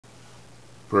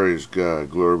Praise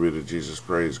God. Glory be to Jesus.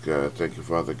 Praise God. Thank you,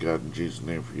 Father God, in Jesus'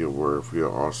 name for your word, for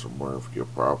your awesome word, for your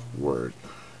powerful word,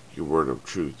 your word of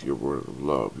truth, your word of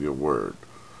love, your word.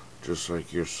 Just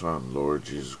like your Son, Lord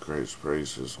Jesus Christ.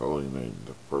 Praise his holy name,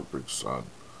 the perfect Son.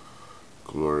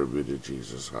 Glory be to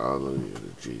Jesus. Hallelujah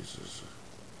to Jesus.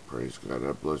 Praise God.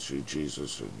 I bless you,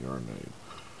 Jesus, in your name.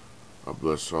 I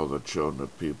bless all the children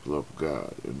and people of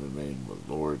God in the name of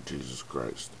Lord Jesus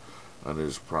Christ and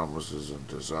his promises and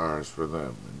desires for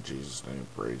them. In Jesus' name,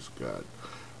 praise God.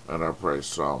 And I pray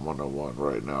Psalm 101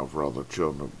 right now for all the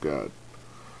children of God.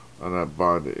 And I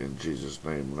bind it in Jesus'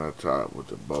 name, and I tie it with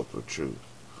the belt of truth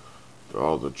to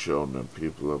all the children and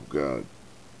people of God.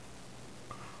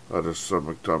 At a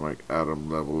subatomic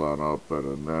atom level on up, at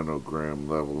a nanogram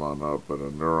level on up, at a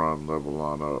neuron level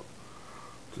on up,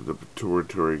 to the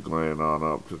pituitary gland on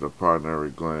up, to the pineal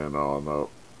gland on up,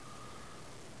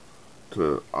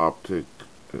 to optic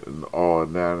and all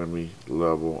anatomy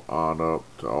level on up,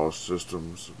 to all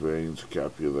systems, veins,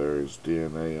 capillaries,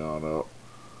 DNA on up,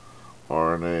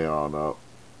 RNA on up,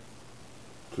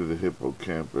 to the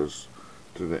hippocampus,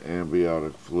 to the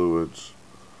amniotic fluids.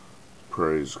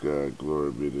 Praise God,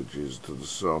 glory be to Jesus, to the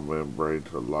cell membrane,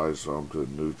 to the lysosome, to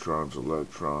the neutrons,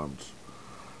 electrons,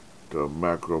 to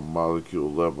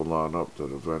macromolecule level on up, to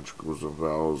the ventricles and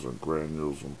valves and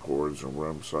granules and pores and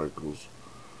REM cycles,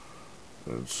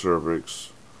 and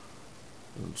cervix,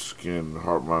 and skin,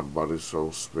 heart, mind, body,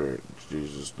 soul, spirit. In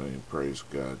Jesus' name, praise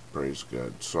God, praise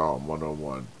God. Psalm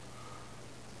 101.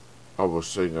 I will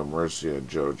sing of mercy and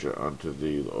judgment unto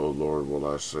thee, O Lord, will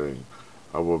I sing.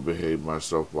 I will behave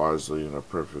myself wisely in a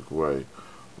perfect way.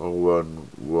 O when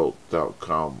wilt thou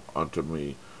come unto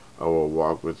me? I will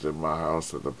walk within my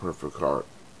house with a perfect heart.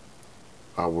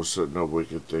 I will set no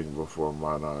wicked thing before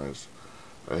mine eyes.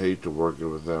 I hate to work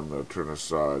with them that turn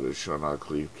aside, it shall not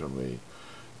cleave to me.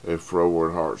 A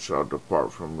froward heart shall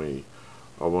depart from me.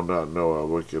 I will not know a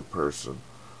wicked person.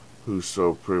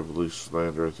 Whoso privily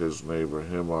slandereth his neighbor,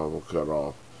 him I will cut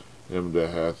off. Him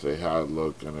that hath a high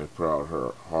look and a proud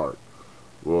heart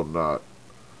will not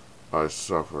I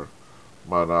suffer.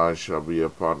 Mine eyes shall be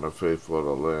upon the faithful of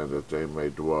the land, that they may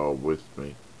dwell with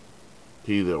me.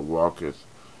 He that walketh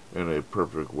in a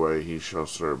perfect way, he shall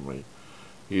serve me.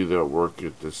 He that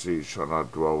worketh deceit shall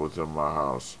not dwell within my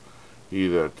house. He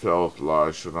that telleth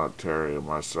lies shall not tarry in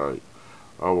my sight.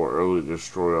 I will early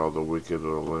destroy all the wicked of the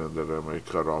land, that I may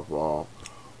cut off all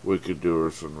wicked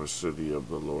doers from the city of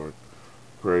the Lord.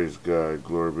 Praise God.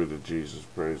 Glory be to Jesus.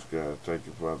 Praise God. Thank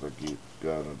you, Father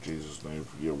God, in Jesus' name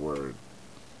for your word.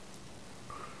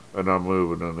 And I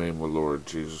move in the name of the Lord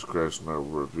Jesus Christ, and I will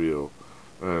reveal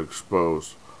and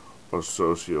expose a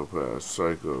sociopath,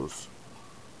 psychos,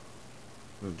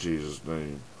 in Jesus'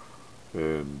 name,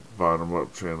 and bind them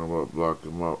up, chain them up, lock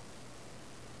them up.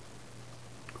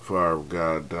 Fire of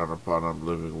God down upon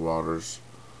unliving waters,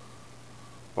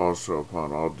 also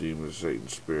upon all demons, Satan,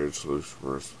 spirits,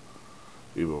 Lucifer's,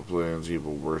 evil plans,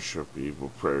 evil worship,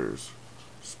 evil prayers,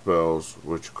 spells,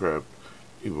 witchcraft,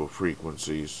 evil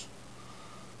frequencies,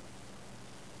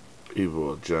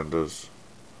 evil agendas,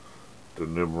 the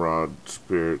Nimrod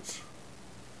spirits,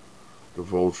 the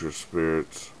vulture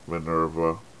spirits,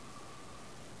 Minerva.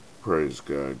 Praise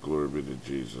God, glory be to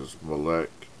Jesus. Molech,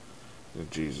 in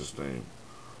Jesus' name.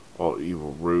 All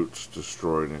evil roots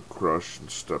destroyed and crushed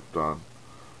and stepped on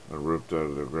and ripped out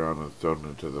of the ground and thrown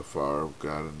into the fire of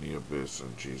God in the abyss,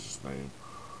 in Jesus' name.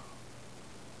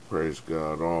 Praise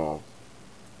God. All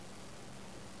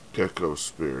gecko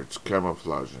spirits,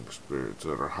 camouflaging spirits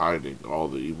that are hiding all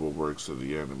the evil works of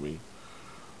the enemy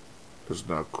is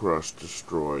now crushed,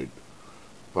 destroyed,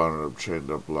 bound up,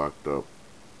 chained up, locked up,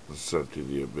 and sent to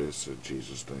the abyss, in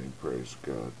Jesus' name. Praise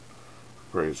God.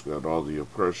 Praise God. All the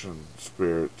oppression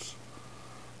spirits,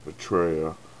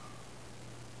 betrayal,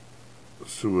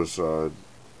 suicide,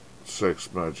 sex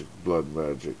magic, blood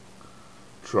magic,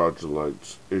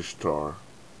 troglodytes, Ishtar,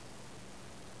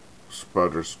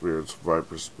 spider spirits,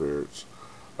 viper spirits,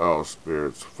 owl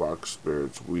spirits, fox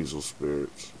spirits, weasel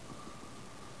spirits,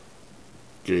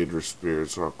 gator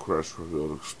spirits, all crushed,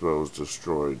 revealed, exposed,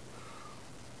 destroyed,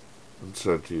 and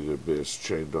sent to the abyss,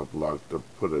 chained up, locked up,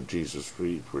 put at Jesus'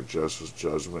 feet for justice,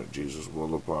 judgment, Jesus'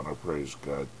 will upon her. Praise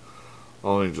God.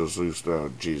 All angels loose down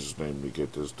in Jesus' name to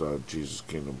get this done. Jesus'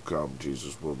 kingdom come,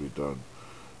 Jesus' will be done.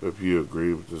 If you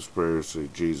agree with this prayer, say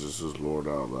Jesus is Lord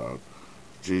out loud.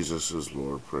 Jesus is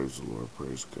Lord. Praise the Lord.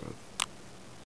 Praise God.